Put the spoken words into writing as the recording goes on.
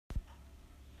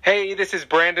Hey, this is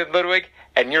Brandon Ludwig,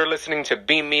 and you're listening to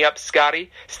Beam Me Up, Scotty,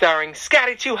 starring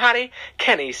Scotty Too Hottie,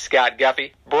 Kenny Scott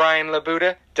Guffey, Brian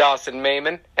Labuda, Dawson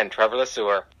Mayman, and Trevor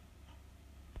LeSueur.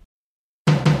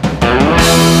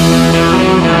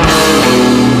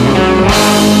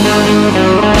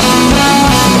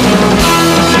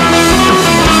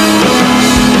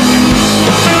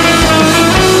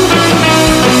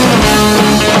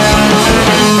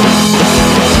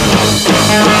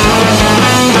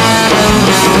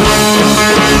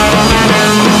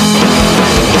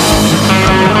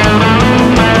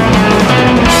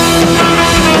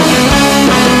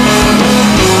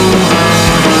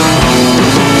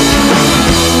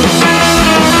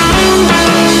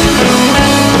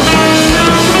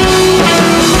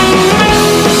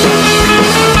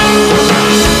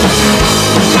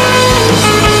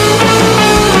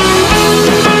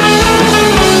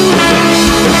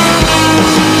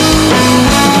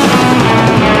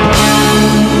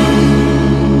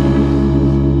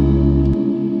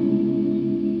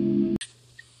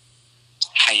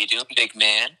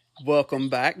 Welcome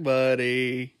back,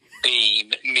 buddy.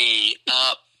 Beam me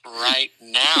up right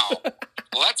now.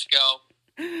 Let's go.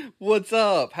 What's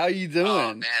up? How you doing?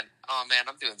 Oh man,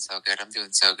 I'm doing so good,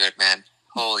 man.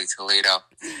 Holy Toledo.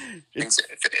 Things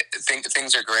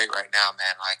are great right now,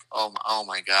 man. Like, oh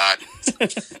my God.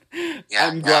 Yeah,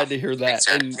 I'm glad to hear that.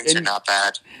 Things are not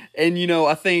bad. And, you know,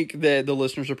 I think that the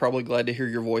listeners are probably glad to hear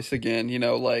your voice again. You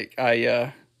know, like,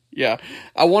 I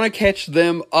want to catch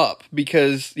them up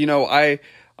because, you know,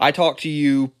 I talk to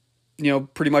you, you know,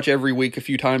 pretty much every week, a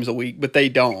few times a week, but they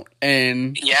don't.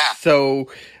 And yeah. So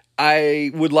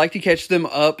I would like to catch them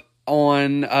up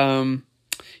on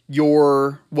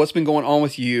what's been going on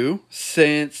with you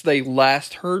since they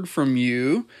last heard from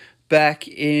you back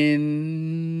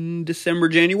in December,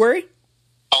 January.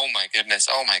 Oh my goodness.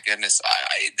 Where am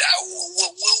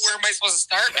I supposed to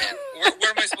start, man? Where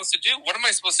am I supposed to do? What am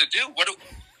I supposed to do?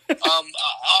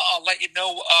 I'll let you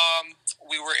know.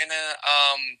 We were in a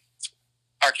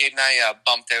Arcade, and I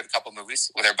bumped out a couple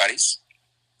movies with our buddies.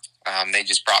 They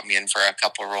just brought me in for a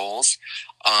couple roles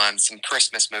on some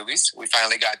Christmas movies. We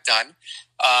finally got done.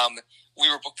 We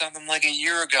were booked on them like a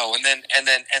year ago, and then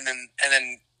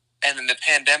the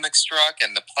pandemic struck,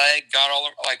 and the plague got all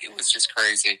over. Like, it was just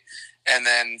crazy. And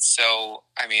then, so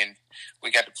I mean,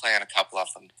 we got to play on a couple of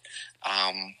them.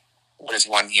 What is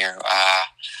one here?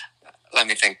 Let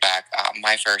me think back.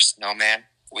 My First Snowman.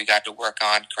 We got to work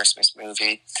on Christmas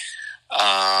movie.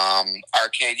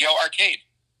 Arcade. Arcade.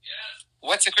 Yeah.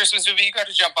 What's the Christmas movie you got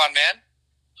to jump on, man?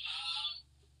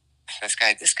 This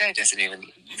guy doesn't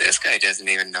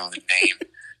even know the name.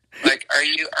 Like, are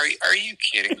you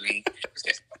kidding me?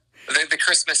 The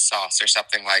Christmas Sauce or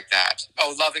something like that.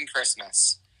 Oh, Loving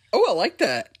Christmas. Oh, I like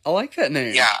that. I like that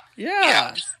name. Yeah.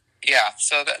 Yeah.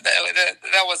 So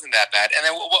that wasn't that bad. And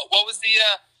then what was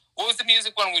the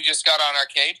music one we just got on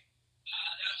Arcade?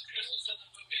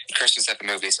 Christmas at the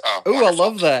Movies. Oh, I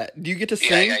love that. Do you get to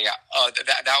sing? Yeah. Oh,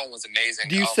 that one was amazing.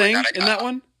 Do you sing in that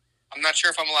one? I'm not sure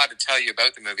if I'm allowed to tell you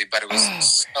about the movie, but it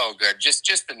was so good.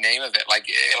 Just the name of it, like,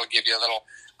 it'll give you a little,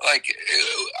 like,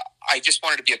 I just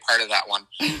wanted to be a part of that one,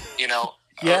 you know?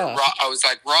 Yeah. I was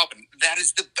like, Robin, that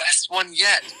is the best one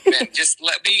yet, man. Just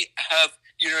let me have,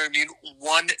 you know what I mean,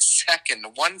 1 second,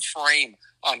 one frame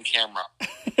on camera.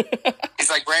 He's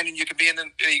like, Brandon, you can be in the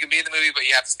movie, but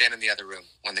you have to stand in the other room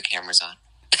when the camera's on.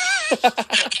 Okay.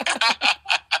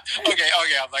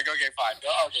 I'm like, okay, fine.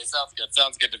 Okay,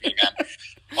 sounds good to me, man.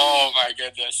 Oh my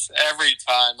goodness. Every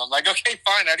time I'm like, okay,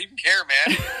 fine. I don't even care,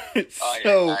 man.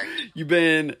 So you've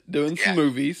been doing some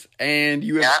movies, and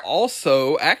you have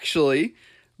also actually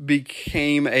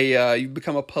become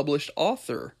a published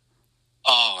author.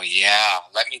 Oh yeah.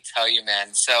 Let me tell you,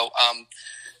 man. So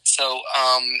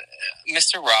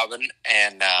Mr. Robin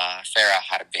and Farah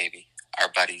had a baby, our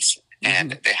buddies.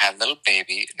 And they had a little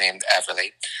baby named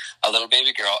Everly, a little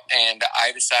baby girl. And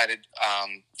I decided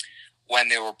when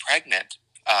they were pregnant,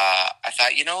 I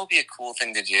thought, you know, what would be a cool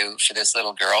thing to do for this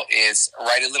little girl is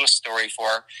write a little story for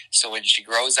her. So when she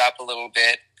grows up a little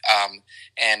bit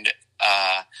and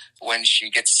when she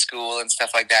gets to school and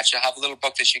stuff like that, she'll have a little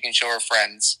book that she can show her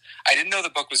friends. I didn't know the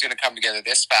book was going to come together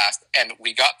this fast. And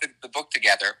we got the book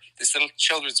together, this little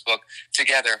children's book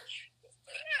together,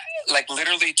 like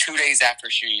literally 2 days after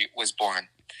she was born.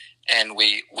 And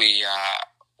we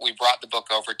brought the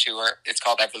book over to her. It's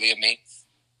called Everly and Me.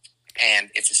 And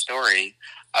it's a story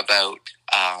about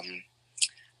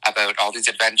all these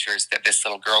adventures that this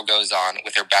little girl goes on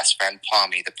with her best friend,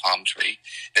 Pommy, the palm tree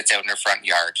that's out in her front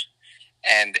yard.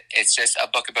 And it's just a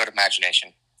book about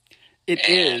imagination. It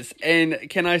is. And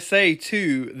can I say,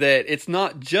 too, that it's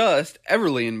not just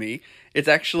Everly and Me. It's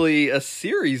actually a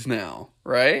series now,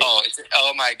 right?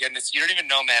 Oh my goodness, you don't even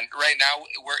know, man. Right now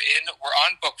we're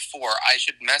on book 4. I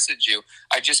should message you.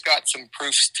 I just got some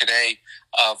proofs today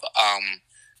of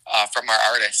from our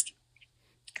artist,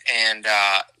 and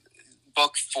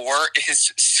book 4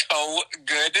 is so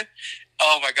good.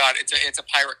 Oh my god, it's a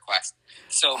pirate quest.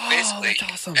 So basically,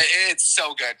 that's awesome. It's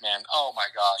so good, man. Oh my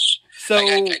gosh. So,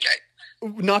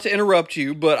 not to interrupt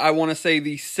you, but I want to say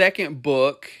the second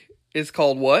book is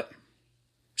called what?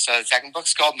 So the second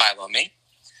book's called Milo and Me.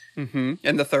 Mm-hmm.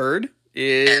 And the third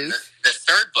is... And the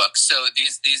third book, so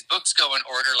these books go in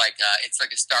order like, it's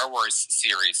like a Star Wars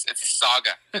series. It's a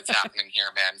saga that's happening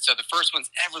here, man. So the first one's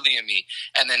Everly and Me.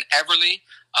 And then Everly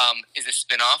is a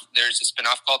spinoff. There's a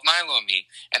spinoff called Milo and Me.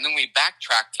 And then we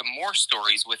backtrack to more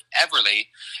stories with Everly.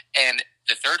 And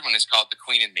the third one is called The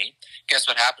Queen and Me. Guess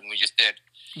what happened? We just did.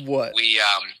 What?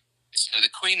 So The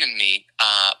Queen and Me,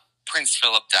 Prince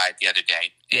Philip died the other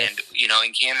day. Yes. And,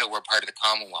 in Canada, we're part of the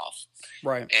Commonwealth.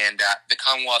 Right. And the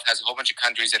Commonwealth has a whole bunch of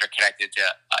countries that are connected to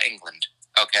England,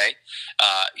 okay?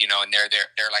 And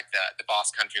they're like the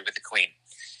boss country with the Queen.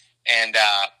 And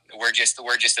we're just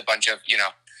a bunch of,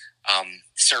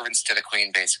 servants to the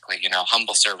Queen, basically,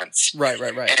 humble servants. Right.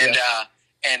 And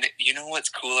and you know what's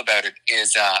cool about it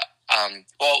is,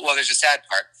 well, there's a sad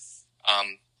part.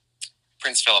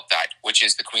 Prince Philip died, which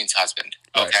is the Queen's husband,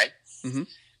 okay? Right. Mm-hmm.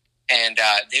 And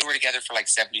they were together for like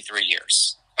 73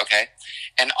 years, okay?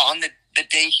 And on the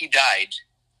day he died,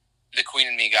 The Queen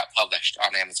and Me got published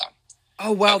on Amazon.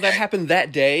 Oh, wow, okay? That happened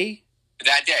that day?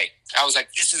 That day. I was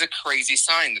like, this is a crazy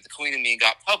sign that The Queen and Me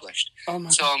got published. Oh, my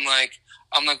so God.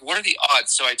 I'm like, what are the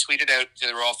odds? So I tweeted out to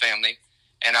the royal family,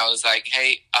 and I was like,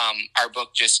 hey, our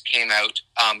book just came out.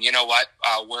 You know what?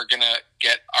 We're going to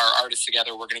get our artists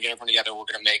together. We're going to get everyone together. We're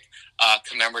going to make a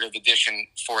commemorative edition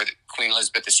for Queen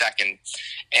Elizabeth II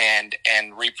and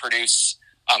reproduce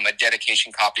a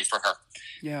dedication copy for her.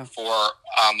 Yeah. For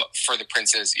the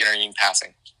prince's,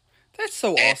 passing. That's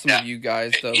so awesome of you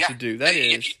guys, though, to do. That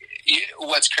is.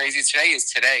 What's crazy today,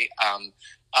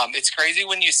 it's crazy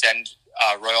when you send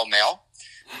royal mail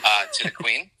to the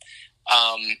Queen.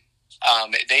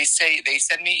 They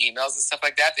send me emails and stuff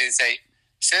like that. They say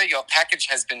your package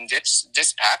has been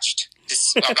dispatched.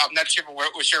 I'm not sure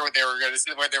what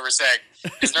they were saying.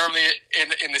 Because normally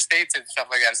in the States and stuff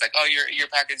like that, it's like, oh, your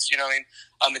package,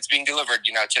 it's being delivered,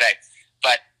 today.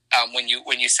 But when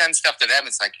you send stuff to them,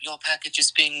 it's like your package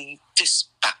is being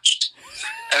dispatched.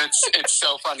 And it's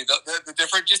so funny.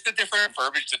 The different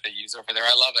verbiage that they use over there.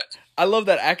 I love it. I love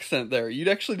that accent there. You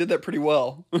actually did that pretty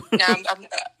well. Yeah,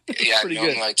 pretty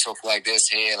good. Like talk like this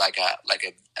here, like a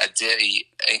dirty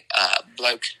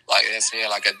bloke like this here,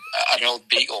 like an old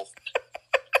beagle.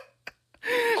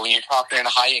 But when you're talking in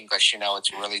high English,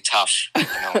 it's really tough.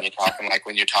 When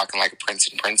you're talking like a prince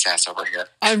and princess over here.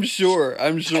 I'm sure.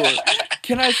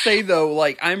 Can I say though,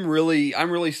 like I'm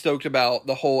really stoked about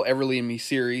the whole Everly and Me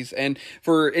series. And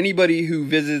for anybody who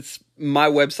visits my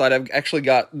website, I've actually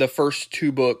got the first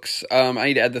 2 books. I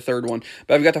need to add the third one,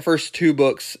 but I've got the first 2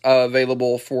 books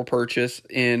available for purchase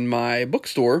in my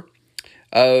bookstore.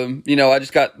 I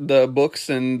just got the books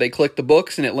and they click the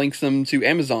books and it links them to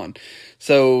Amazon.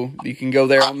 So you can go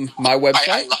there on my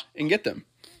website and get them.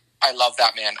 I love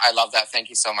that, man. I love that. Thank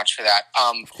you so much for that.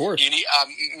 Of course. You need,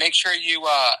 make sure you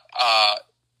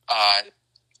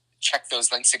check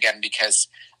those links again because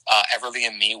Everly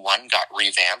and Me 1 got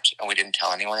revamped and we didn't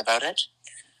tell anyone about it.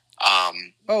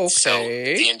 Okay. So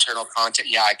the internal content,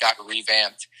 I got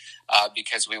revamped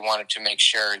because we wanted to make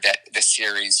sure that the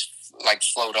series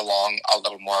flowed along a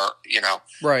little more,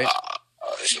 right.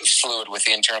 Fluid with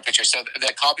the internal picture. So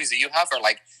the copies that you have are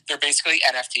they're basically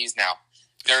NFTs now.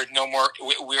 There's no more.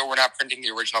 We're not printing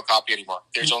the original copy anymore.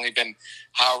 There's only been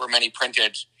however many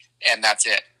printed, and that's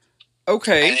it.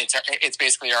 Okay. And it's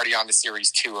basically already on the series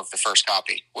 2 of the first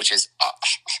copy, which is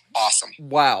awesome.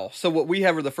 Wow. So what we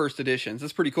have are the first editions.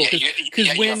 That's pretty cool.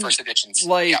 You have first editions.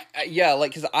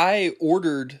 Because I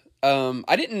ordered.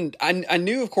 I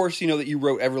knew, of course, that you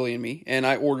wrote Everly and Me, and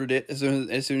I ordered it as soon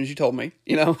as you told me,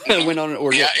 I went on and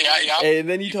ordered it. Yeah. And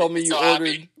then you told me you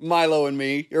ordered Milo and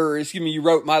Me, you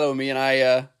wrote Milo and Me, and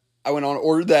I went on and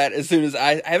ordered that as soon as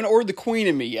I haven't ordered the Queen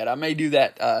and Me yet. I may do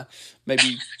that,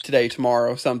 maybe today,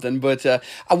 tomorrow, something, but,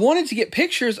 I wanted to get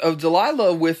pictures of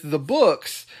Delilah with the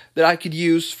books that I could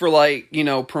use for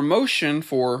promotion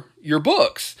for your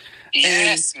books.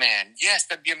 Yes, man. Yes,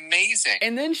 that'd be amazing.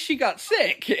 And then she got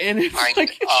sick, and it's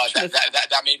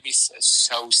that made me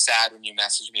so sad when you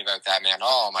messaged me about that, man.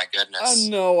 Oh my goodness. I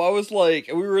know. I was like,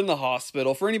 we were in the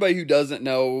hospital. For anybody who doesn't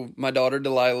know, my daughter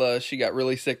Delilah, she got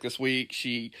really sick this week.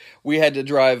 We had to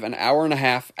drive an hour and a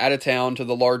half out of town to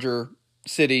the larger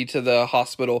city to the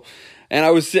hospital, and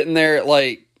I was sitting there at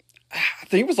like, I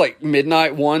think it was like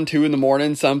midnight, 1, 2 in the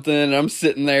morning, something. And I'm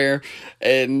sitting there,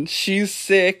 and she's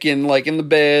sick and like in the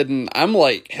bed, and I'm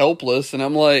like helpless, and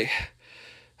I'm like,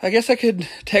 I guess I could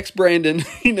text Brandon,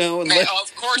 and Man,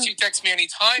 of course you text me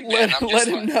anytime, man. Let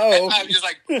him know. I'm just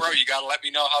like, bro, you gotta let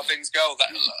me know how things go.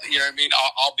 You know what I mean?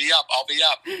 I'll be up. I'll be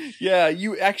up. Yeah,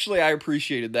 I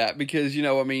appreciated that because,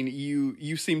 I mean,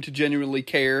 you seem to genuinely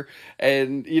care,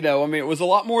 and, I mean, it was a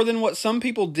lot more than what some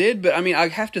people did, but I mean, I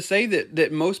have to say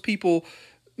that most people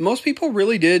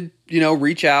really did,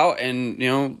 reach out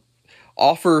and,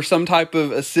 offer some type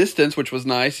of assistance, which was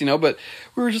nice, but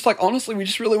we were just like, honestly, we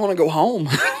just really want to go home.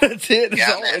 That's it.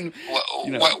 Yeah, man.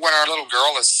 And, when our little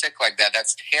girl is sick like that,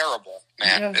 that's terrible,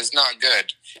 man. Yeah. It's not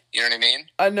good. You know what I mean?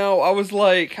 I know. I was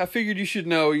like, I figured you should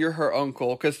know you're her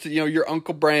uncle because, you're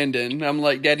Uncle Brandon. I'm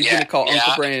like, Daddy's going to call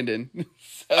Uncle Brandon.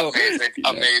 So,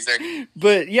 amazing.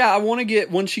 But yeah, I want to get,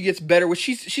 when she gets better, which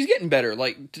she's getting better,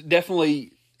 like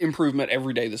definitely improvement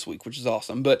every day this week, which is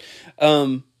awesome. But,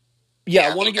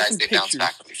 yeah, I want to get some pictures. Bounce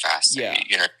back really fast. Yeah,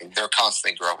 they're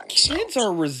constantly growing. Kids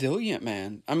are resilient,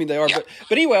 man. I mean, they are. Yeah.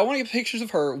 But anyway, I want to get pictures of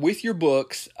her with your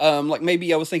books. Like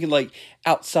maybe I was thinking like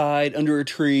outside under a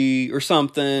tree or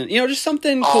something. Just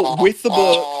something cool with the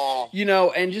book.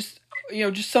 And just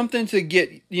something to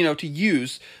get to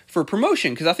use for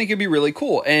promotion because I think it'd be really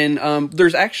cool. And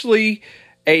there's actually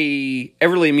a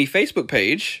Everly and Me Facebook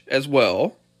page as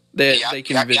well that they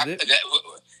can visit.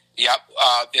 Yep,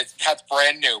 that's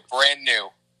brand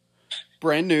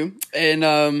new. And,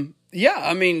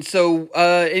 I mean, so,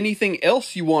 anything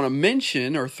else you want to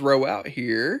mention or throw out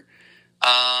here?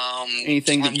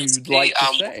 Anything that you'd like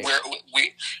to say?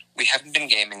 We haven't been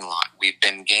gaming a lot. We've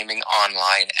been gaming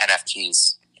online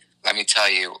NFTs. Let me tell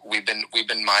you, we've been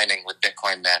mining with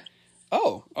Bitcoin, man.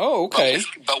 Oh, okay.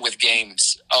 But with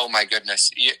games. Oh my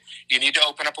goodness. You need to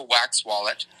open up a Wax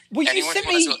wallet. Well, anyone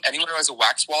who has a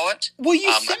Wax wallet. Well, you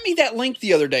sent me that link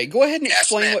the other day. Go ahead and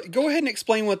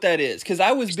explain what that is, because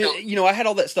I was, I had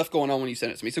all that stuff going on when you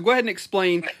sent it to me. So go ahead and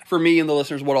explain for me and the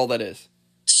listeners what all that is.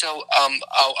 So,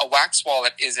 a Wax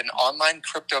wallet is an online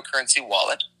cryptocurrency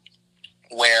wallet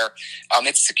where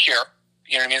it's secure.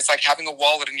 You know what I mean? It's like having a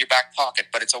wallet in your back pocket,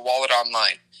 but it's a wallet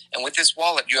online. And with this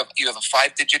wallet, you have a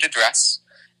 5-digit address,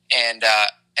 and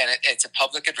it's a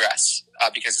public address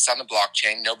because it's on the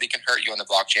blockchain. Nobody can hurt you on the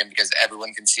blockchain because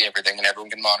everyone can see everything and everyone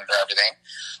can monitor everything.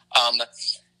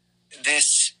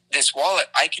 This wallet,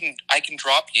 I can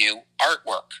drop you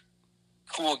artwork,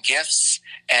 cool gifts,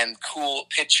 and cool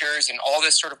pictures, and all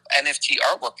this sort of NFT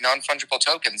artwork, non-fungible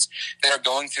tokens that are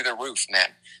going through the roof,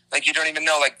 man. Like, you don't even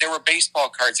know. Like, there were baseball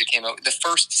cards that came out. The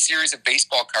first series of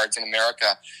baseball cards in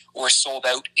America were sold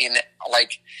out in,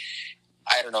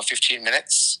 15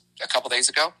 minutes a couple days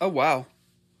ago. Oh, wow.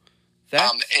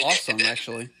 That's awesome,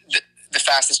 actually. The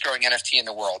fastest growing NFT in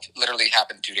the world literally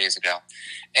happened 2 days ago.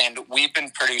 And we've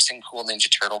been producing cool Ninja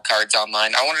Turtle cards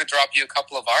online. I wanted to drop you a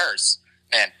couple of ours,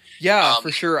 man. Yeah, for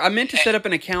sure. I meant to set up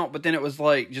an account, but then it was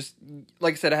like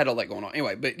I said, I had all that going on.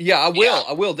 Anyway, but yeah, I will. Yeah.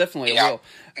 I will, definitely. I will.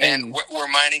 And we're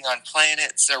mining on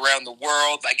planets around the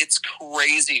world. Like, it's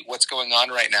crazy what's going on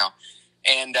right now.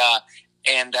 And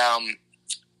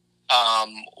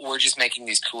we're just making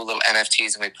these cool little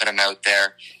NFTs and we put them out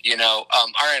there.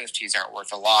 Our NFTs aren't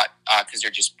worth a lot because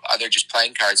they're just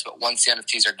playing cards. But once the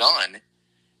NFTs are gone,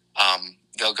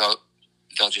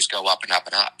 they'll just go up and up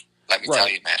and up. Let me tell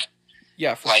you, man.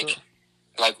 Yeah, for sure.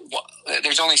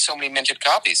 There's only so many minted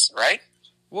copies, right?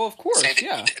 Well, of course,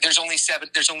 yeah. There's only seven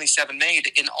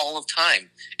made in all of time,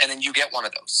 and then you get one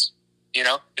of those.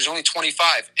 There's only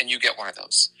 25, and you get one of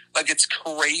those. Like, it's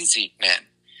crazy, man.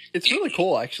 It's really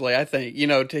cool, actually. I think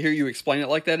to hear you explain it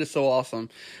like that is so awesome.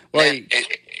 Like,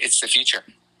 it's the future.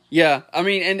 Yeah, I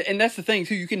mean, and that's the thing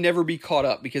too. You can never be caught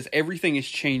up because everything is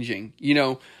changing.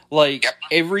 You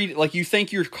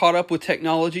think you're caught up with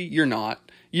technology, you're not.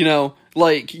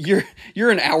 Like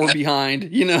you're an hour behind.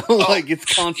 It's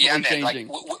constantly changing.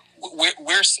 Like,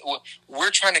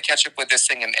 we're trying to catch up with this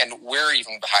thing, and we're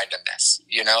even behind on this.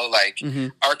 Mm-hmm.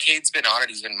 Arcade's been on it.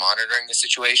 He's been monitoring the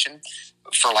situation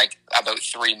for about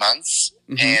 3 months,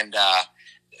 mm-hmm. and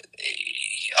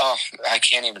I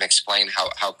can't even explain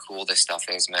how cool this stuff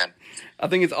is, man. I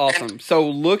think it's awesome. So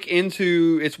look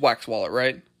into its Wax wallet,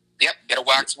 right? Yep, get a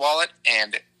Wax wallet,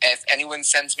 and if anyone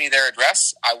sends me their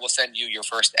address, I will send you your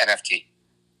first NFT,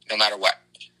 no matter what.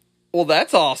 Well,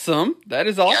 that's awesome. That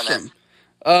is awesome.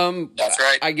 Yeah, that's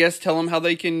right. I guess tell them how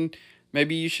they can.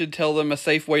 Maybe you should tell them a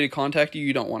safe way to contact you.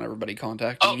 You don't want everybody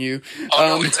contacting you.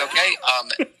 No, it's okay.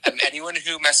 Anyone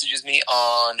who messages me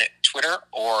on Twitter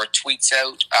or tweets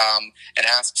out and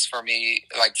asks for me,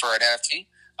 for an NFT,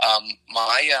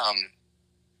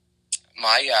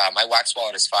 my wax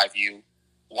wallet is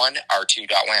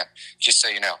 5U1R2.wham. Just so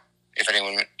you know, if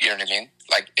anyone, you know what I mean?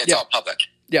 Like, it's all public.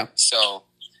 Yeah. So,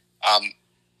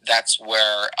 that's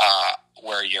where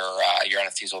your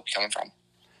NFTs will be coming from.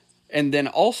 And then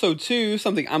also, too,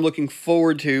 something I'm looking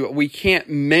forward to, we can't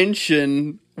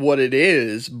mention what it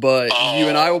is, but you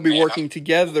and I will be working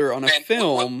together on a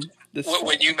film.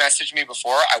 When you messaged me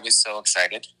before, I was so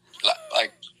excited.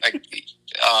 Like,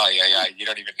 oh, yeah, you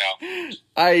don't even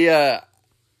know.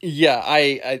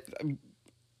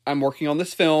 I'm working on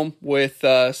this film with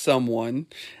someone,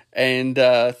 and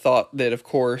thought that, of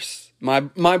course,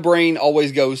 my brain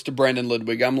always goes to Brandon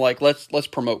Ludwig. I'm like, let's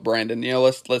promote Brandon,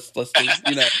 let's do,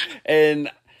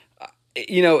 and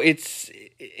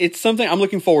it's something I'm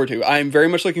looking forward to. I'm very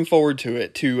much looking forward to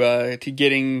it, to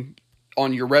getting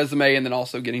on your resume, and then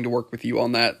also getting to work with you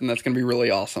on that, and that's going to be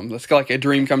really awesome. That's like a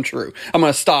dream come true. I'm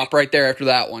going to stop right there after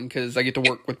that one, because I get to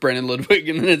work with Brandon Ludwig,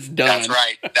 and then it's done.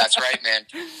 That's right, man.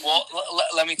 Well,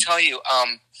 let me tell you,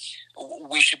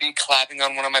 we should be collabing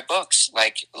on one of my books.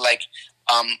 I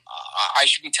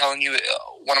should be telling you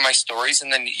one of my stories,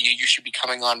 and then you should be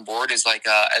coming on board as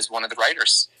as one of the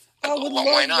writers. I would love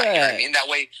Why not? that. You know what I mean? That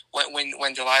way,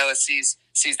 when Delilah sees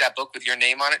that book with your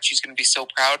name on it, she's going to be so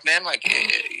proud, man. Like,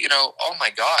 oh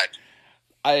my God.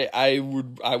 I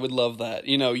would love that.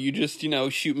 You just,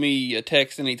 shoot me a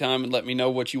text anytime and let me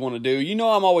know what you want to do.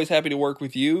 I'm always happy to work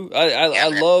with you. I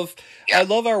love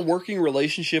our working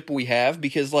relationship we have,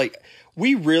 because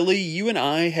you and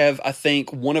I have, I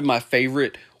think, one of my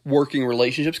favorite working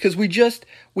relationships, because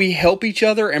we help each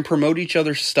other and promote each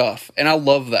other's stuff, and I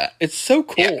love that. It's so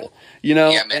cool,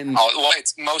 Yeah, man. Well,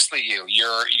 it's mostly you.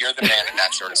 You're the man in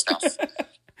that sort of stuff.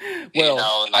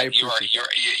 Well,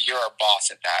 you're a boss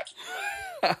at that.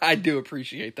 I do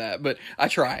appreciate that, but I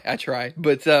try.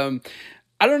 But I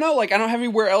don't know, I don't have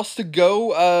anywhere else to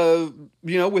go,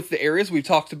 with the areas. We've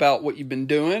talked about what you've been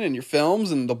doing and your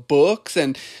films and the books,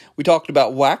 and we talked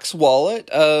about Wax Wallet.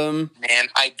 Man,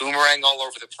 I boomerang all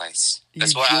over the place.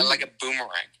 That's why I like a boomerang.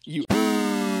 Hey,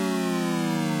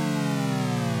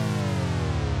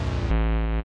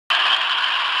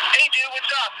 dude,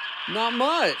 what's up? Not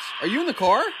much. Are you in the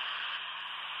car?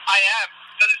 I am.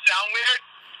 Does it sound weird?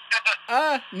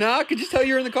 No, I could just tell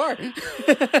you're in the car.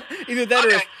 Either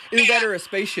that or a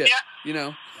spaceship, Yeah.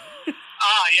 Yeah.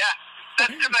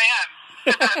 That's because I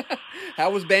am. How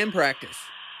was band practice?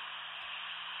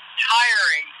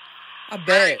 Tiring. I bet.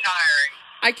 Very tiring.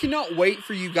 I cannot wait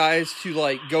for you guys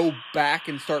to go back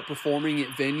and start performing at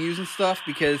venues and stuff,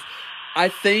 because I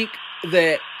think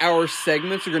that our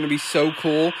segments are going to be so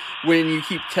cool when you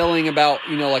keep telling about,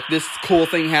 this cool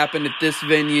thing happened at this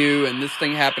venue and this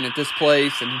thing happened at this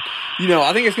place. And,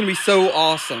 I think it's going to be so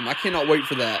awesome. I cannot wait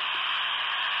for that.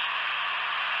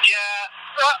 Yeah.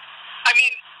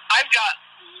 I've got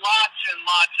lots and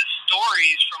lots of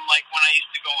stories from, when I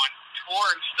used to go on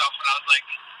tour and stuff when I was,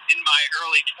 in my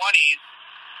early 20s.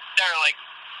 They're,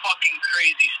 fucking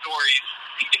crazy stories,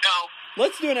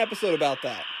 Let's do an episode about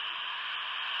that.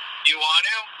 You want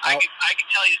to? I can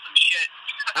tell you some shit.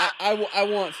 I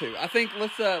want to. I think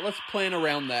let's plan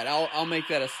around that. I'll make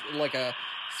that a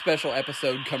special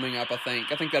episode coming up. I think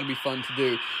that'd be fun to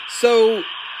do. So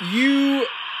you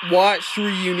watched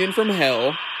Reunion from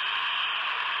Hell.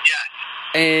 Yes.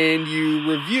 And you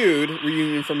reviewed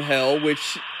Reunion from Hell,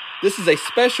 which this is a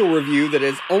special review that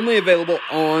is only available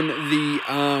on the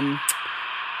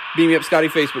Beam Me Up Scotty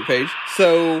Facebook page.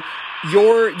 So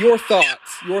your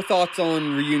thoughts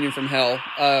on Reunion from Hell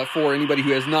for anybody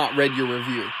who has not read your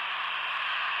review.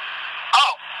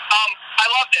 I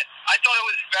loved it. I thought it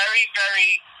was very,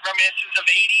 very reminiscent of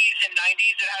 80s and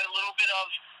 90s. It had a little bit of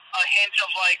a hint of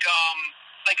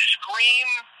Scream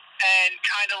and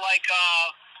kind of I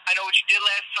Know What You Did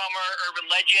Last Summer, Urban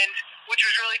Legend, which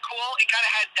was really cool. It kind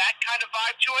of had that kind of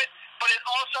vibe to it, but it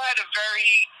also had a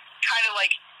very kind of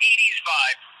 80s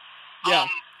vibe. Yeah.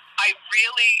 I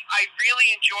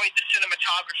really enjoyed the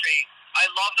cinematography. I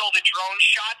loved all the drone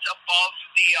shots above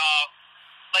the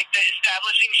the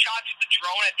establishing shots of the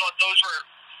drone. I thought those were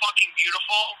fucking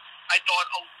beautiful. I thought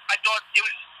it was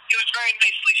very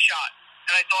nicely shot,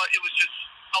 and I thought it was just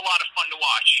a lot of fun to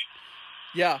watch.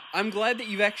 Yeah, I'm glad that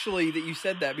you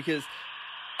said that, because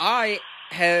I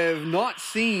have not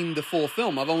seen the full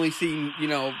film. I've only seen,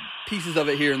 pieces of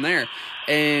it here and there.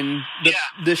 And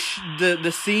the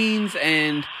scenes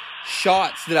and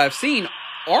shots that I've seen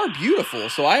are beautiful.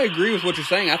 So I agree with what you're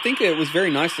saying. I think it was very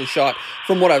nicely shot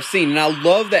from what I've seen. And I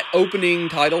love that opening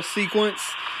title sequence.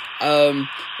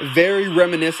 Very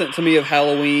reminiscent to me of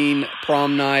Halloween,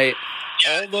 Prom Night.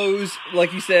 all those,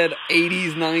 like you said,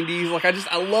 80s, 90s. Like,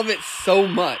 I love it so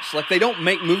much. Like, they don't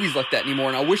make movies like that anymore,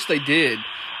 and I wish they did.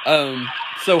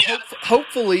 So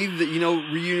hopefully,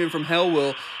 Reunion from Hell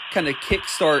will kind of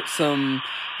kickstart some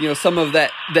of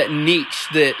that niche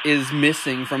that is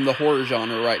missing from the horror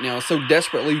genre right now. So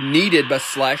desperately needed by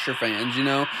slasher fans,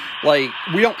 Like,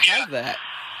 we don't have that.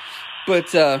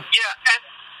 But, and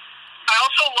I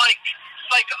also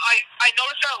I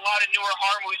noticed that a lot of newer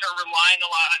horror movies are relying a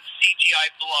lot on CGI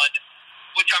blood,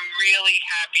 which I'm really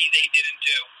happy they didn't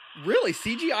do. Really?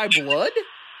 CGI blood?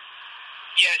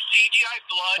 Yeah, CGI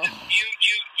blood. Oh.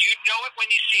 You know it when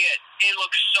you see it. It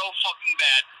looks so fucking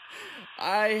bad.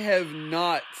 I have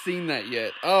not seen that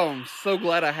yet. Oh, I'm so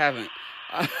glad I haven't.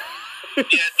 Yeah,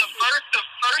 the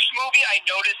first movie I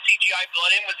noticed CGI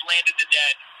blood in was Land of the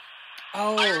Dead.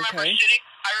 Oh, I remember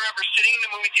sitting in the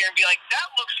movie theater and be like, that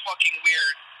looks fucking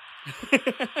weird.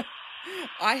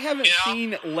 I haven't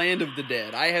seen Land of the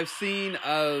Dead. I have seen,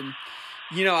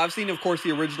 I've seen, of course,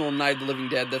 the original Night of the Living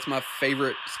Dead. That's my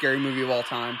favorite scary movie of all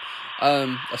time.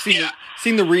 I've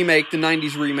seen the remake, the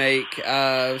 90s remake.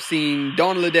 I've seen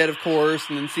Dawn of the Dead, of course,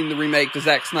 and then seen the remake, the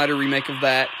Zack Snyder remake of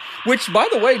that. Which, by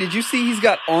the way, did you see he's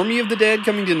got Army of the Dead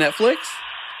coming to Netflix?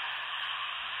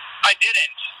 I didn't.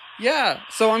 Yeah,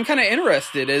 so I'm kind of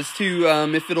interested as to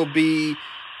if it'll be,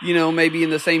 maybe in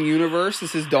the same universe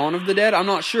as his Dawn of the Dead. I'm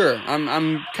not sure.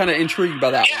 I'm kind of intrigued by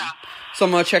that one. So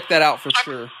I'm going to check that out for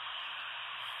sure.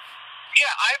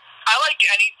 Yeah, I like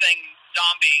anything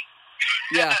zombie.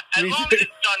 Yeah, as long as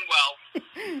it's done well.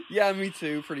 Yeah, me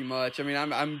too, pretty much. I mean,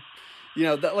 I'm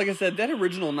like I said, that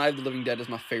original Night of the Living Dead is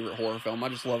my favorite horror film. I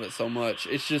just love it so much.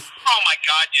 It's just... Oh my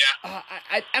god, yeah.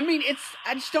 I mean,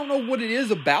 I just don't know what it is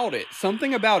about it.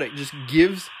 Something about it just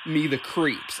gives me the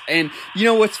creeps. And,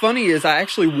 what's funny is I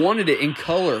actually wanted it in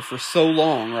color for so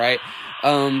long, right?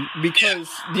 Because,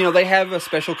 they have a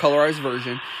special colorized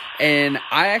version, and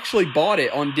I actually bought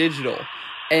it on digital.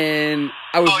 And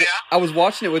I was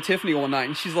watching it with Tiffany one night,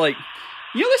 and she's like,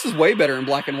 this is way better in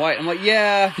black and white. I'm like,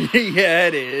 yeah,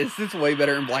 it is. It's way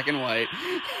better in black and white.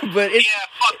 But it's...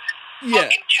 Fucking Ted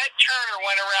Turner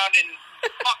went around and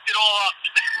fucked it all up.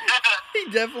 He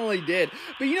definitely did.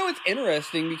 But it's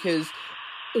interesting because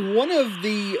one of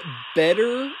the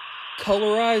better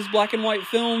colorized black and white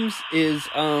films is...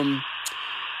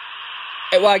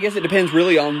 well, I guess it depends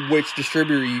really on which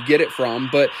distributor you get it from,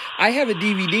 but I have a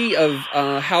DVD of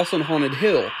House on Haunted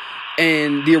Hill,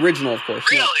 and the original, of course.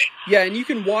 Really? Yeah, and you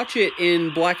can watch it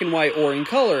in black and white or in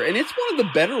color, and it's one of the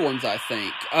better ones, I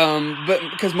think. But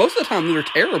because most of the time they're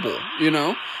terrible,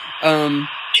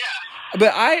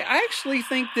 But I actually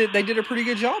think that they did a pretty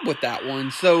good job with that one.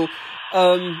 So,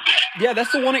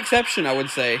 that's the one exception I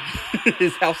would say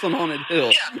is House on Haunted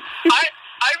Hill. Yeah,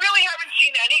 I really haven't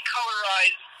seen any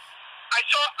colorized. I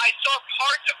saw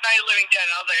parts of Night of the Living Dead,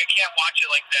 and I was like, I can't watch it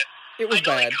like that. It was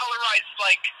bad.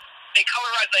 They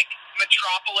colorized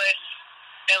Metropolis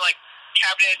and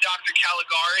Cabinet of Dr.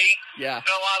 Caligari. Yeah.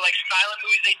 And a lot of silent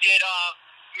movies. They did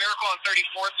Miracle on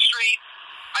 34th Street.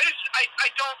 I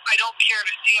don't care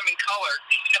to see them in color.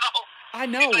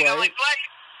 I know, right? I'm like black.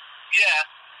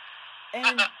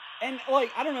 Yeah. And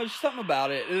I don't know, just something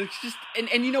about it. It's just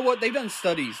and you know what? They've done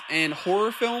studies, and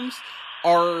horror films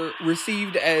are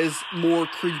received as more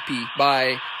creepy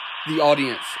by the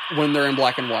audience when they're in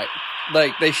black and white.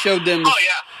 Like, they showed them... Oh,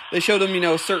 yeah. They showed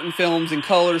them, certain films in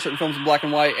color, certain films in black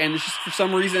and white, and it's just, for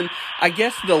some reason, I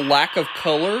guess the lack of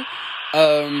color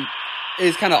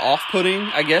is kind of off-putting,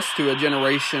 I guess, to a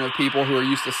generation of people who are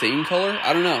used to seeing color.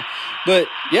 I don't know. But,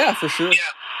 yeah, for sure. Yeah.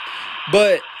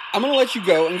 But I'm going to let you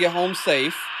go and get home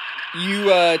safe.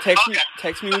 You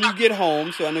text me when you get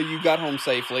home, so I know you got home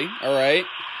safely, all right?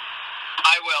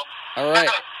 I will. All right.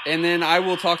 And then I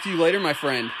will talk to you later, my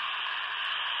friend.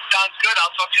 Sounds good.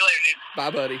 I'll talk to you later, dude.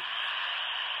 Bye, buddy.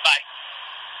 Bye.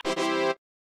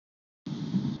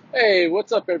 Hey,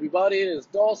 what's up, everybody? It is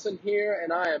Dawson here,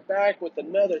 and I am back with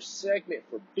another segment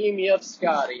for Beam Me Up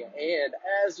Scotty. And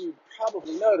as you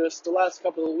probably noticed, the last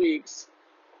couple of weeks,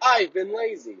 I've been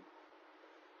lazy.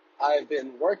 I've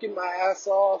been working my ass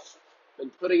off,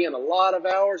 been putting in a lot of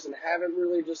hours, and haven't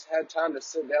really just had time to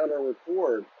sit down and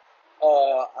record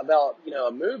about,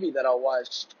 a movie that I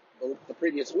watched the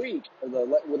previous week, or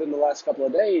within the last couple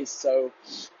of days. So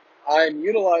I'm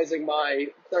utilizing my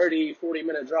 30,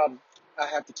 40-minute drive I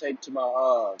have to take to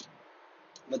my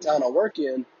the town I work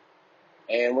in,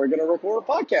 and we're going to record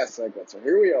a podcast segment. So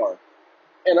here we are.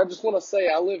 And I just want to say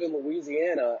I live in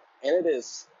Louisiana, and it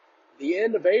is the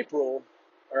end of April,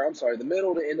 the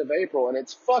middle to end of April, and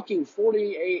it's fucking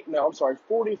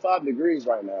 45 degrees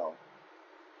right now.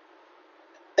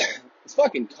 It's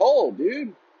fucking cold,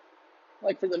 dude.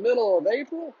 Like, for the middle of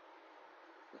April.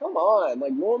 come on.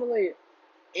 Like, normally,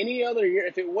 any other year,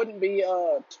 if it wouldn't be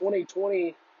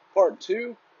 2020 Part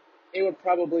 2, it would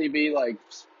probably be like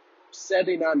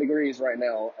 79 degrees right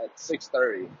now at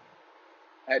 6:30.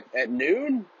 At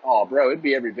noon, oh, bro, it'd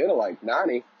be every bit of like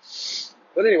 90.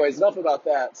 But anyways, enough about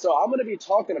that. So I'm going to be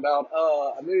talking about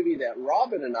a movie that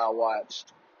Robin and I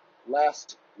watched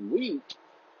last week,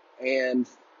 and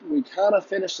we kind of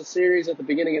finished the series at the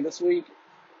beginning of this week.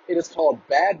 It is called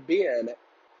Bad Ben,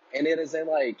 and it is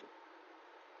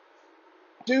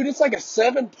dude, it's like a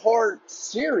 7-part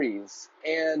series,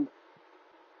 and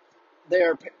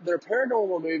they're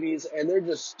paranormal movies, and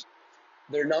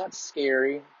they're not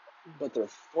scary, but they're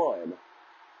fun.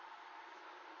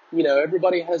 You know,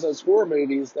 everybody has those horror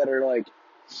movies that are like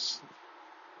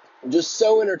just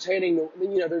so entertaining.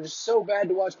 You know, they're just so bad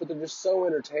to watch, but they're just so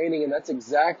entertaining, and that's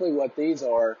exactly what these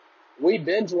are. We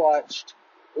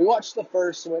watched the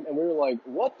first one, and we were like,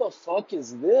 what the fuck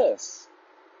is this?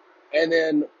 And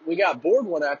then we got bored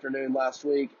one afternoon last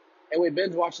week, and we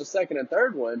binge watched the second and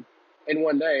third one in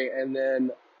one day, and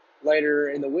then later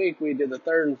in the week we did the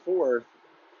third and fourth.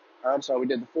 We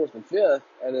did the fourth and fifth,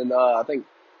 and then I think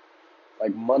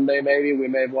like Monday maybe we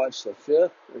may have watched the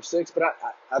fifth or sixth, but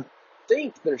I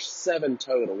think there's 7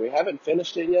 total. We haven't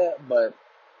finished it yet, but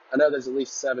I know there's at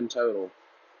least 7 total.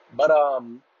 But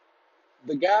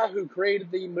the guy who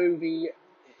created the movie,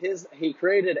 he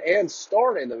created and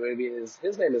starred in the movie,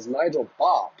 his name is Nigel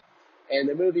Bach, and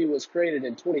the movie was created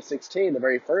in 2016, the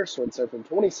very first one. So from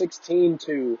 2016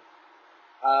 to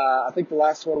I think the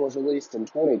last one was released in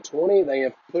 2020. They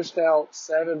have pushed out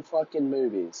 7 fucking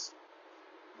movies.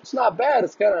 It's not bad.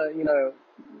 It's kind of, you know,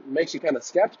 makes you kind of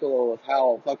skeptical of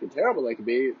how fucking terrible they could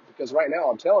be, because right now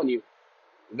I'm telling you,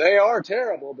 they are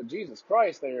terrible, but Jesus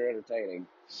Christ, they are entertaining.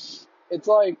 It's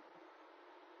like,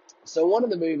 so one of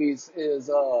the movies is,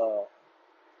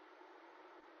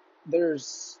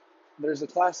 there's a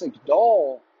classic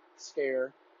doll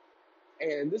scare,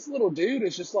 and this little dude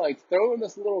is just like throwing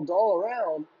this little doll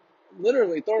around,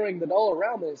 literally throwing the doll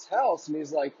around his house, and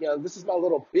he's like, yeah, this is my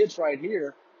little bitch right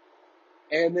here.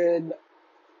 And then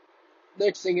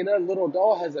next thing you know, the little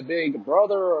doll has a big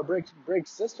brother or a big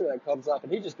sister that comes up,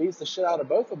 and he just beats the shit out of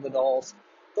both of the dolls,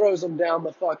 throws them down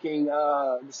the fucking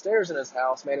the stairs in his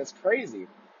house. Man, it's crazy.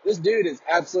 This dude is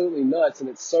absolutely nuts, and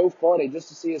it's so funny just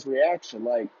to see his reaction.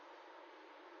 Like,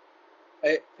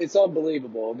 it's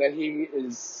unbelievable that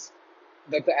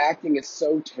the acting is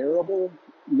so terrible,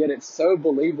 yet it's so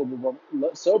believable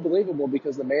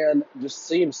because the man just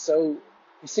seems so,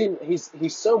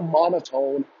 he's so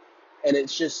monotone, and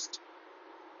it's just,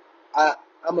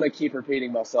 I'm gonna keep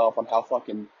repeating myself on how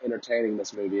fucking entertaining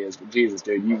this movie is, but Jesus,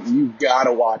 dude, you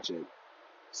gotta watch it.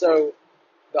 So,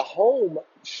 the home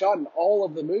shot in all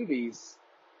of the movies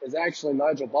is actually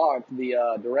Nigel Bach,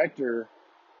 the director.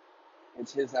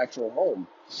 It's his actual home.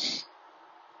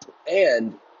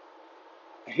 And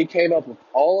he came up with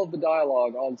all of the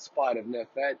dialogue on spot. And if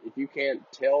you can't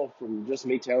tell from just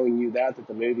me telling you that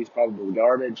the movie's probably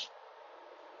garbage,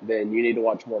 then you need to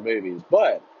watch more movies.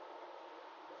 But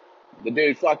the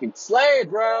dude fucking slayed,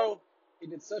 bro. He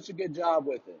did such a good job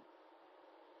with it.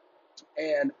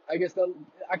 And I guess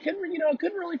I couldn't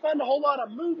really find a whole lot of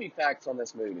movie facts on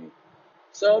this movie.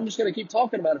 So I'm just going to keep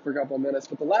talking about it for a couple of minutes.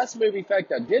 But the last movie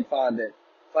fact I did find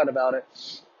about it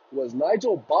was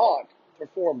Nigel Bach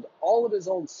performed all of his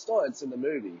own stunts in the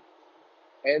movie.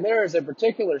 And there is a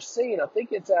particular scene, I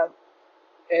think it's at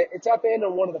the end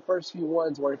of one of the first few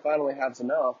ones where he finally has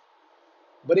enough.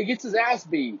 But he gets his ass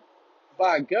beat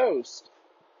by a ghost,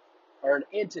 or an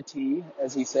entity,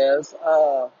 as he says.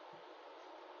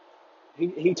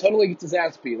 He totally gets his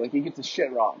ass beat, like he gets his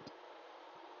shit rocked.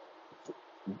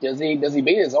 Does he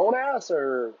beat his own ass,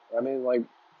 or, I mean, like,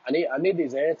 I need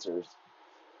these answers.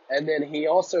 And then he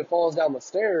also falls down the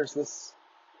stairs, this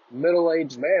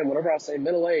middle-aged man. Whenever I say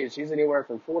middle-aged, he's anywhere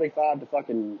from 45 to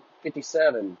fucking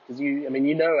 57. Because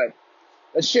you know it.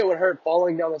 That shit would hurt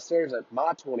falling down the stairs at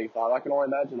my 25. I can only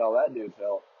imagine how that dude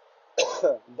felt.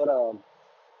 But, I'm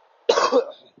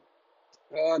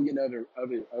getting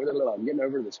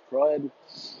over this crud.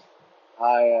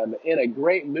 I am in a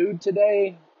great mood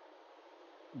today,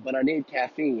 but I need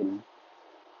caffeine.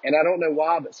 And I don't know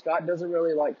why, but Scott doesn't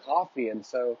really like coffee, and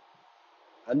so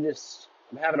I'm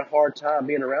having a hard time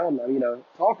being around,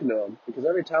 talking to him, because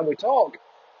every time we talk,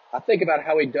 I think about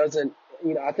how he's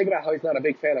not a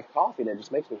big fan of coffee, and it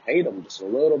just makes me hate him just a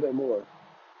little bit more.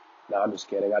 No, I'm just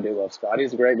kidding. I do love Scott.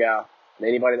 He's a great guy, and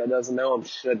anybody that doesn't know him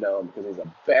should know him, because he's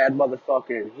a bad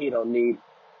motherfucker, and he don't need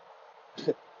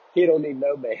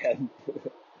no man.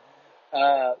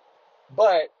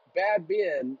 But Bad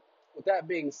Ben, with that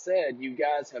being said, you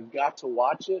guys have got to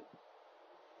watch it.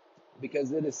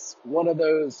 because it is one of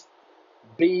those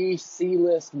B,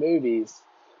 C-list movies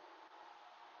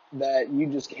that you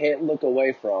just can't look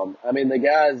away from. I mean, the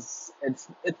guys, it's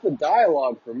the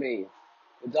dialogue for me.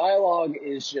 The dialogue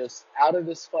is just out of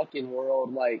this fucking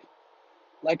world. Like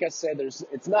I said,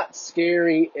 it's not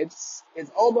scary. It's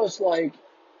almost like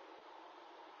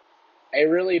a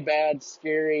really bad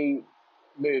scary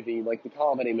movie, like the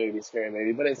comedy movie Scary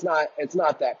Movie, but it's not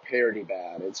that parody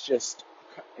bad.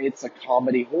 It's a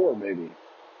comedy horror movie.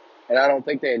 And I don't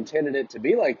think they intended it to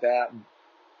be like that,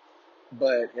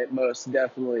 but it most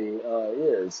definitely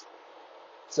is.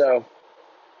 So,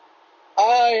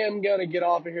 I am going to get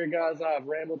off of here, guys. I've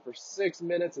rambled for 6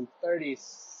 minutes and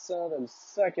 37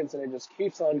 seconds, and it just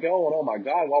keeps on going. Oh, my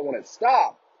God, why won't it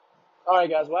stop? All right,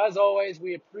 guys. Well, as always,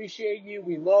 we appreciate you.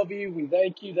 We love you. We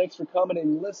thank you. Thanks for coming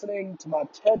and listening to my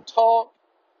TED Talk.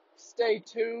 Stay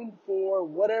tuned for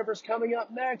whatever's coming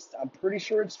up next. I'm pretty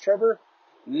sure it's Trevor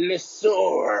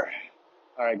Lesueur.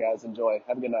 All right, guys. Enjoy.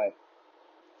 Have a good night.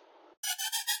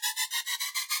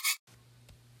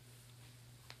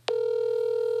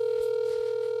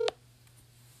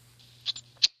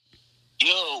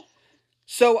 Yo.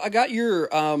 So I got your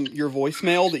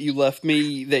voicemail that you left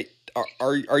me. That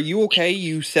are you okay?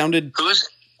 You sounded. Who is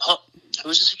it? Who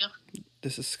is this again?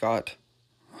 This is Scott.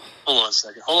 Hold on a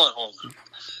second. Hold on.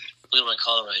 Look at my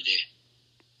caller ID.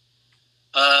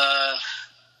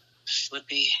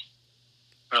 Flippy.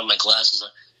 I don't have my glasses on.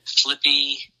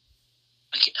 Flippy.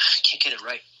 I can't get it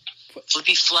right.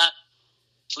 Flippy flap.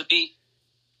 Flippy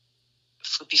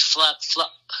flap.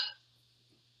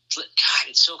 God,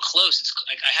 it's so close. It's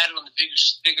like I had it on the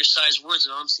bigger size words,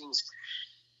 and all I'm seeing is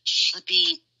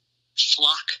flippy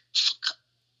flock.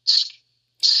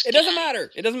 It doesn't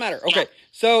matter. Okay.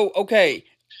 So, okay.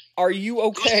 Are you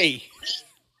okay?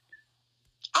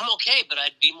 I'm okay, but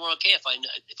I'd be more okay if I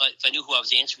knew who I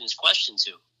was answering this question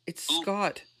to. It's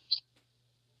Scott.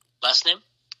 Last name?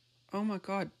 Oh my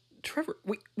God, Trevor.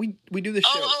 We do this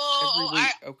show every week.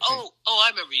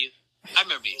 I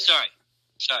remember you. Sorry.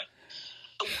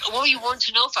 What were you wanting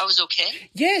to know if I was okay?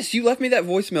 Yes, you left me that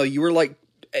voicemail. You were like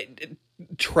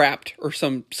trapped or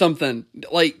something.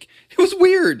 Like it was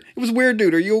weird. It was weird,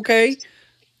 dude. Are you okay?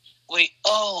 Wait.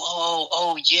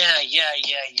 Yeah.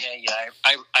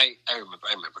 I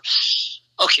remember.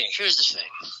 Okay, here's the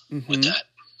thing with that.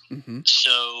 Mm-hmm.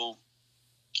 So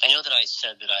I know that I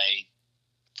said that I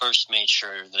first made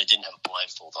sure that I didn't have a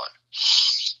blindfold on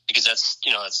because that's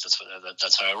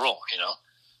how I roll.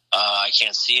 I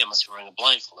can't see. I must be wearing a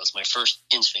blindfold. That's my first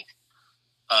instinct.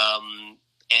 And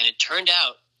it turned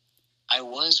out I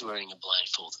was wearing a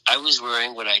blindfold. I was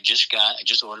wearing what I just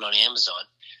ordered on Amazon,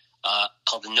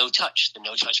 called the No Touch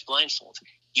blindfold.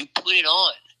 You put it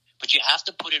on, but you have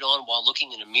to put it on while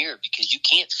looking in a mirror because you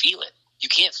can't feel it.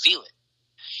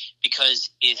 Because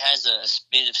it has a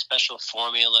bit of special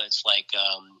formula. It's like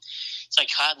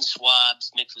cotton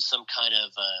swabs mixed with some kind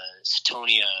of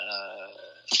Cetonia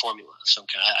formula of some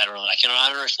kind. I don't know. I don't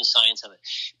understand the science of it,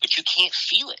 but you can't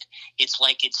feel it. It's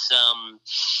like it's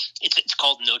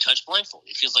called No Touch blindfold.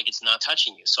 It feels like it's not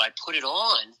touching you. So I put it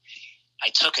on. I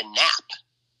took a nap.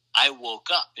 I woke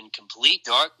up in complete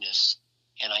darkness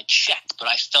and I checked, but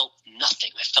I felt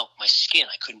nothing. I felt my skin.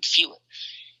 I couldn't feel it.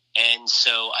 And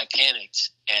so I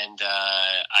panicked, and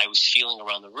I was feeling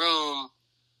around the room,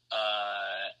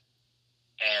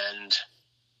 and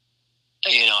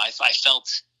I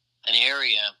felt an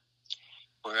area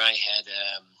where I had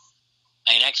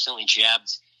accidentally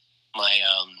jabbed my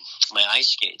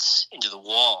ice skates into the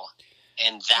wall,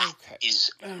 and that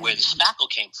is where the spackle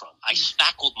came from. I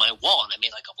spackled my wall, and I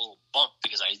made like a little bump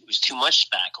because it was too much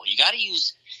spackle. You got to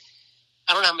use.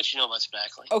 I don't know how much you know about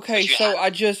spackling. Okay, so you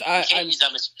can't use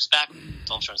that much spackle. That's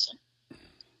all I'm trying to say.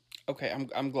 Okay,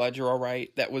 I'm glad you're all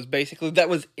right. That was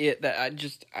it. That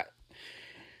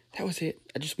was it.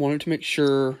 I just wanted to make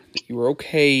sure that you were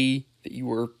okay, that you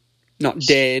were not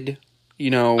dead,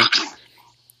 in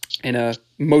a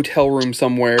motel room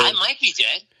somewhere. I might be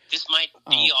dead. This might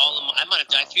be I might have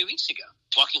died 3 weeks ago,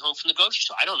 walking home from the grocery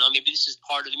store. I don't know. Maybe this is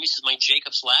my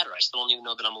Jacob's ladder. I still don't even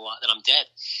know that I'm alive, that I'm dead,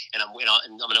 and I'm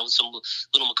some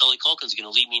little Macaulay Culkin's going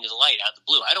to lead me into the light out of the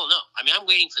blue. I don't know. I mean, I'm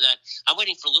waiting for that. I'm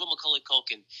waiting for little Macaulay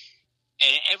Culkin,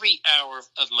 and every hour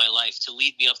of my life to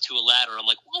lead me up to a ladder. I'm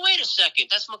like, well, wait a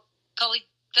second. That's Macaulay.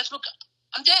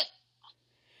 I'm dead.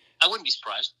 I wouldn't be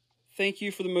surprised. Thank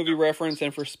you for the movie reference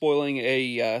and for spoiling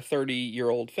a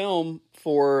 30-year-old film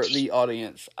for the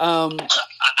audience. I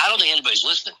don't think anybody's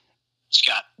listening,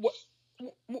 Scott. What?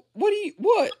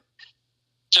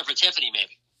 Except for Tiffany,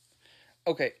 maybe.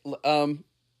 Okay.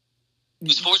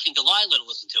 Who's forcing Delilah to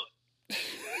listen to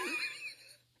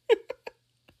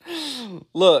it.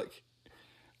 Look,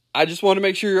 I just want to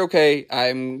make sure you're okay.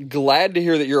 I'm glad to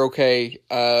hear that you're okay.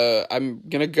 I'm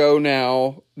gonna go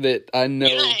now that I know.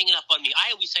 You're not hanging up on me.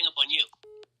 I always hang up on you.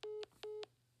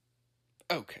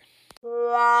 Okay.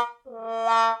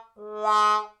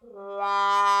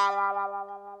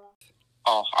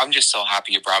 Oh, I'm just so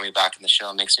happy you brought me back in the show.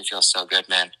 It makes me feel so good,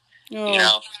 man. Oh, You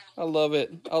know, I love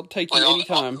it. I'll take you with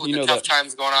anytime. with You know the tough that.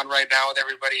 times going on right now with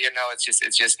everybody,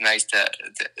 it's just nice to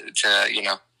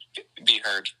be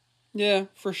heard. Yeah,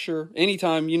 for sure.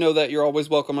 Anytime. You know that you're always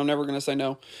welcome. I'm never gonna say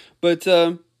no. But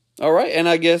all right, and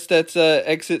I guess that's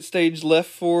exit stage left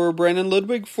for Brandon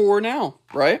Ludwig for now,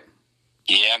 right?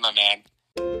 Yeah, my man.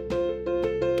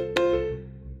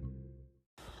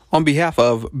 On behalf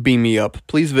of Beam Me Up,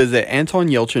 please visit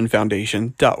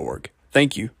AntonYelchinFoundation.org.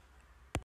 Thank you.